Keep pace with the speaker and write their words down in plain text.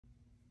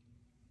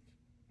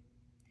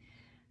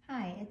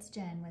it's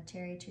Jen with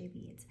Cherry Tree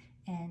Beads,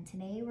 and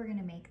today we're going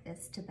to make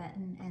this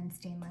Tibetan and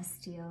stainless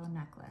steel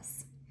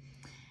necklace.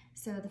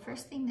 So the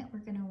first thing that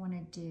we're going to want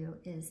to do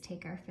is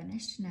take our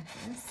finished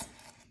necklace.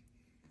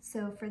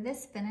 So for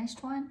this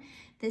finished one,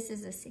 this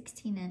is a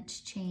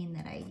 16-inch chain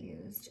that I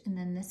used, and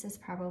then this is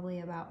probably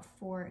about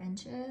 4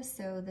 inches,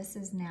 so this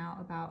is now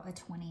about a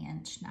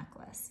 20-inch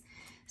necklace.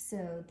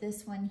 So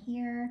this one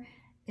here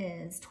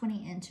is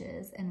 20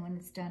 inches, and when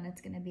it's done,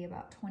 it's going to be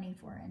about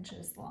 24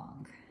 inches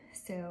long.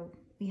 So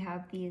we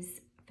have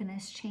these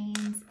finished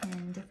chains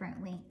in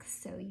different lengths,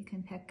 so you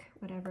can pick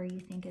whatever you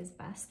think is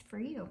best for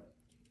you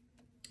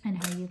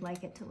and how you'd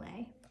like it to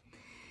lay.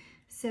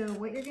 So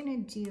what you're gonna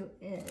do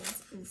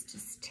is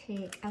just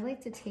I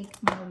like to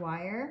take my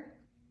wire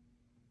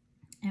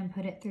and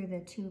put it through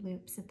the 2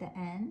 loops at the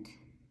end,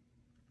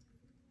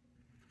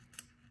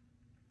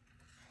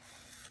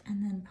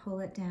 and then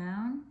pull it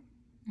down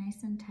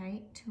nice and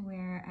tight to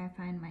where I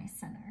find my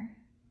center.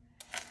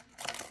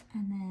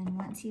 And then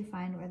once you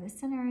find where the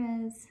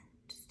center is,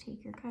 just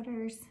take your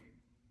cutters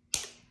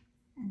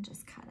and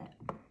just cut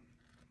it.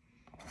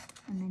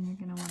 And then you're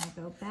gonna wanna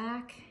go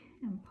back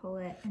and pull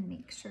it and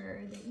make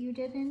sure that you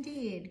did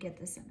indeed get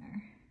the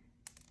center.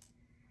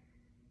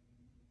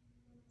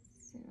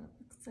 So it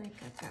looks like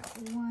I've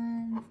got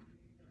one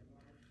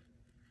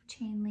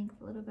chain length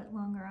a little bit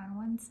longer on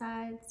one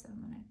side, so I'm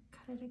gonna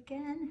cut it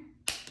again.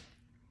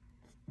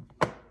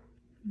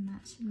 And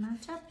that should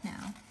match up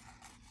now.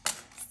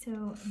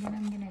 So then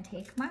I'm gonna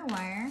take my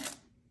wire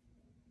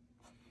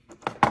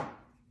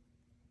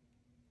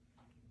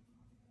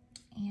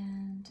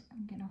and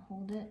I'm gonna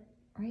hold it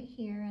right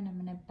here, and I'm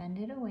gonna bend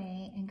it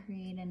away and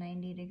create a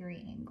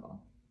 90-degree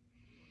angle.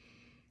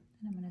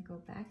 And I'm gonna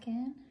go back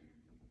in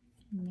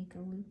and make a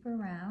loop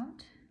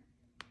around.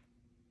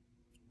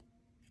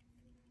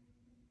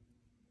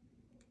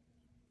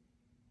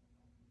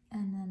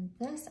 And then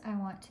this I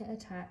want to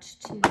attach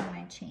to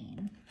my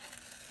chain.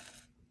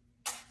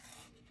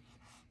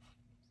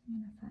 I'm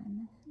gonna find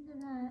the end of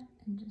that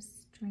and just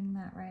string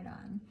that right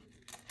on.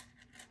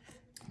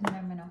 And then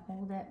I'm gonna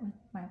hold it with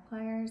my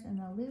pliers in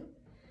the loop,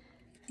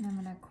 and I'm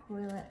gonna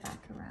coil it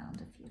back around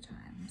a few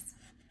times.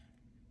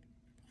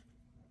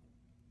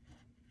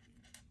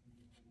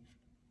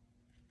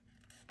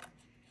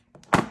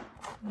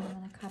 And I'm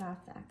gonna cut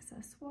off the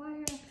excess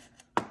wire.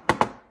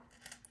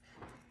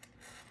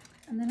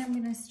 And then I'm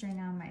gonna string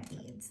on my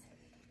beads.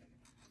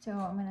 So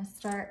I'm gonna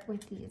start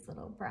with these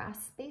little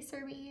brass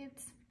spacer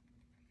beads.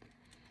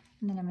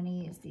 And then I'm gonna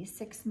use these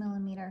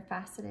 6mm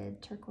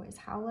faceted turquoise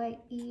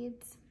howlite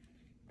beads.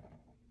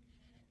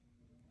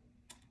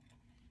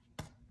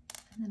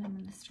 And then I'm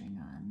gonna string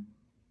on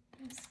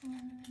this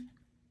one.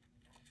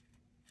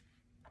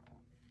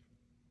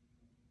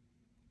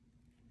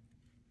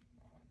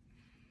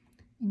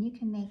 And you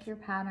can make your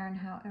pattern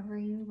however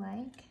you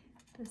like.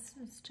 This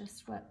is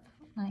just what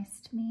felt nice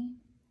to me.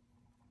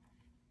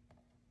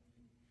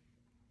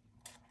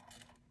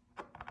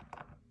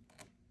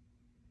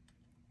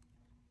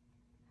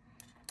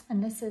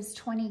 And this is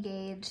 20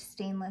 gauge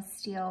stainless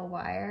steel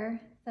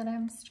wire that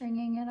I'm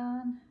stringing it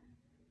on.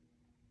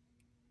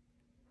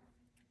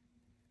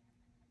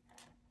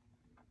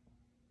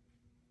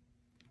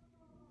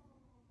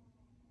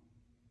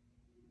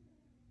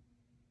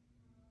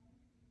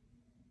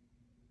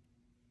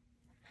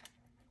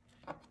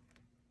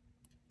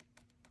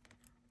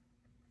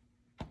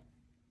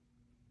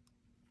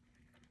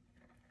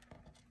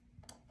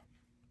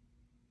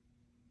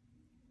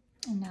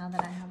 And now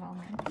that I have all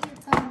my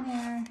beads on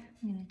there,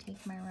 I'm going to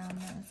take my round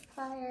nose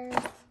pliers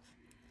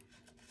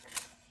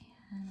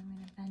and I'm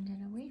going to bend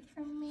it away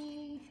from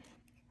me,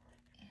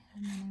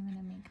 and then I'm going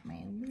to make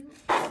my loop.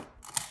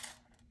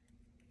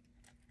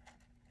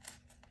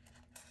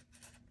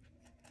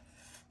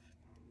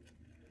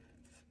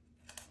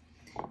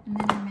 And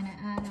then I'm going to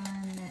add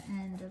on the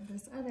end of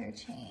this other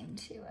chain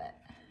to it.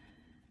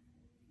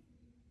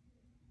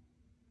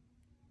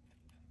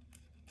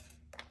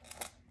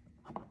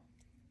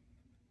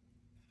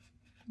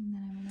 And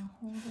then I'm going to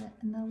hold it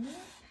in the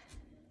loop,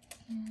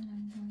 and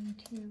I'm going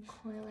to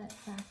coil it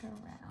back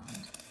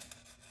around.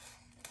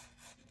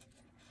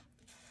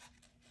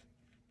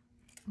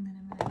 And then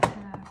I'm going to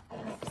cut off the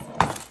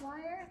excess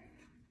wire.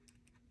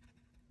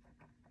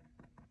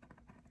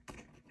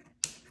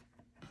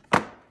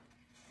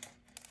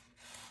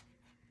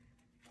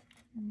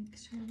 And make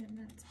sure that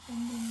that's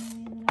bending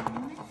the way that I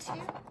want it to.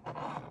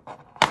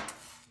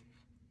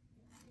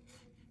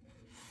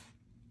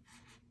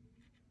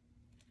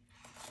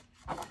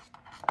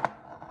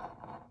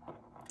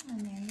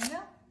 And there you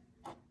go.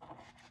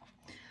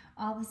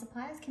 All the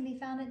supplies can be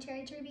found at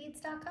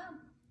cherrytreebeads.com.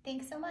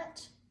 Thanks so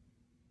much.